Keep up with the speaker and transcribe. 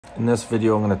In this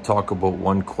video, I'm going to talk about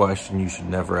one question you should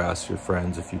never ask your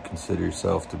friends if you consider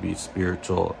yourself to be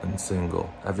spiritual and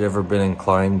single. Have you ever been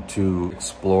inclined to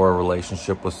explore a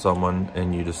relationship with someone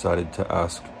and you decided to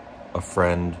ask a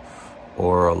friend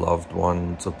or a loved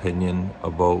one's opinion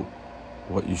about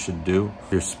what you should do?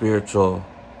 If you're spiritual,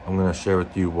 I'm going to share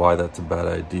with you why that's a bad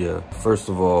idea. First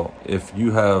of all, if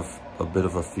you have a bit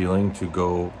of a feeling to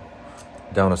go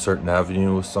down a certain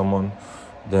avenue with someone,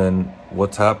 then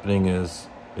what's happening is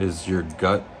your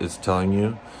gut is telling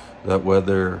you that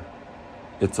whether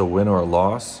it's a win or a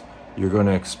loss, you're going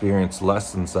to experience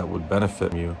lessons that would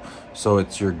benefit you. So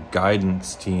it's your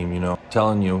guidance team,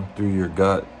 telling you through your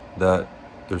gut that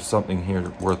there's something here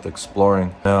worth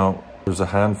exploring. Now, there's a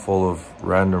handful of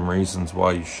random reasons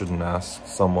why you shouldn't ask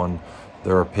someone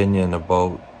their opinion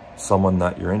about someone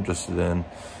that you're interested in.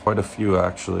 Quite a few,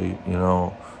 actually.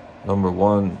 Number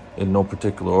one, in no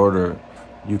particular order,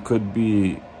 you could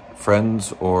be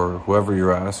friends, or whoever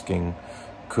you're asking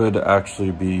could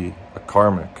actually be a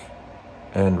karmic.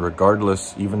 And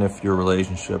regardless, even if your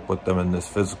relationship with them in this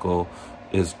physical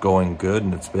is going good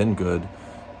and it's been good,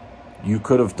 you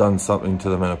could have done something to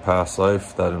them in a past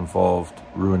life that involved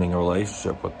ruining a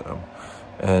relationship with them.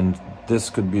 And this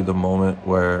could be the moment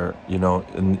where,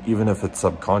 and even if it's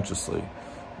subconsciously,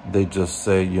 they just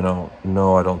say,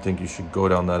 no, I don't think you should go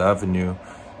down that avenue,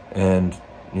 and,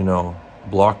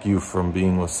 block you from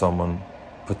being with someone,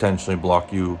 potentially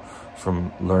block you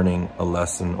from learning a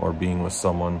lesson or being with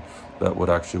someone that would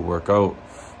actually work out.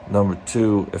 Number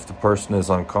two, if the person is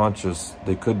unconscious,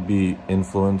 they could be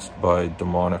influenced by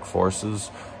demonic forces,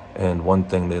 and one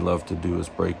thing they love to do is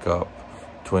break up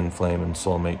twin flame and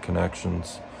soulmate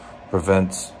connections.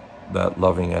 Prevents that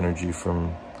loving energy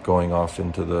from going off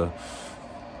into the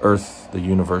earth, the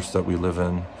universe that we live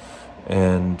in.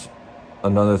 And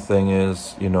another thing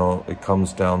is, it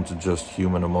comes down to just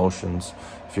human emotions.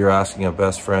 If you're asking a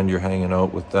best friend, you're hanging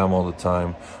out with them all the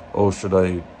time, oh, should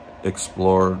I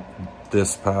explore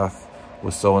this path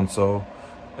with so-and-so?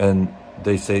 And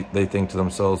they think to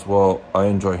themselves, well, I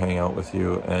enjoy hanging out with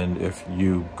you, and if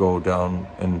you go down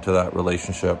into that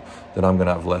relationship, then I'm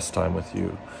gonna have less time with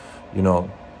you.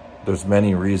 There's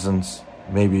many reasons.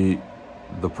 Maybe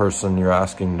the person you're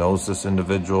asking knows this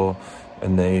individual,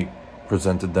 and they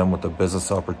presented them with a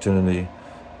business opportunity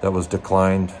that was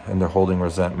declined, and they're holding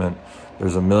resentment.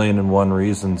 There's 1,000,001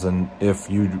 reasons, and if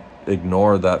you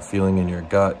ignore that feeling in your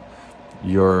gut,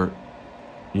 you're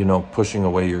pushing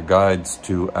away your guides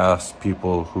to ask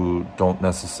people who don't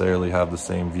necessarily have the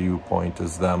same viewpoint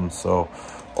as them. So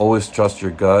always trust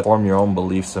your gut, form your own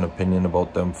beliefs and opinion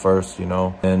about them first,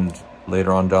 and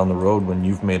later on down the road, when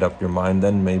you've made up your mind,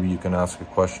 then maybe you can ask a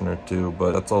question or two.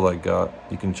 But that's all I got.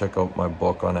 You can check out my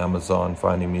book on Amazon,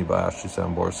 Finding Me by Ashley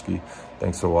Samborski.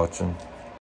 Thanks for watching.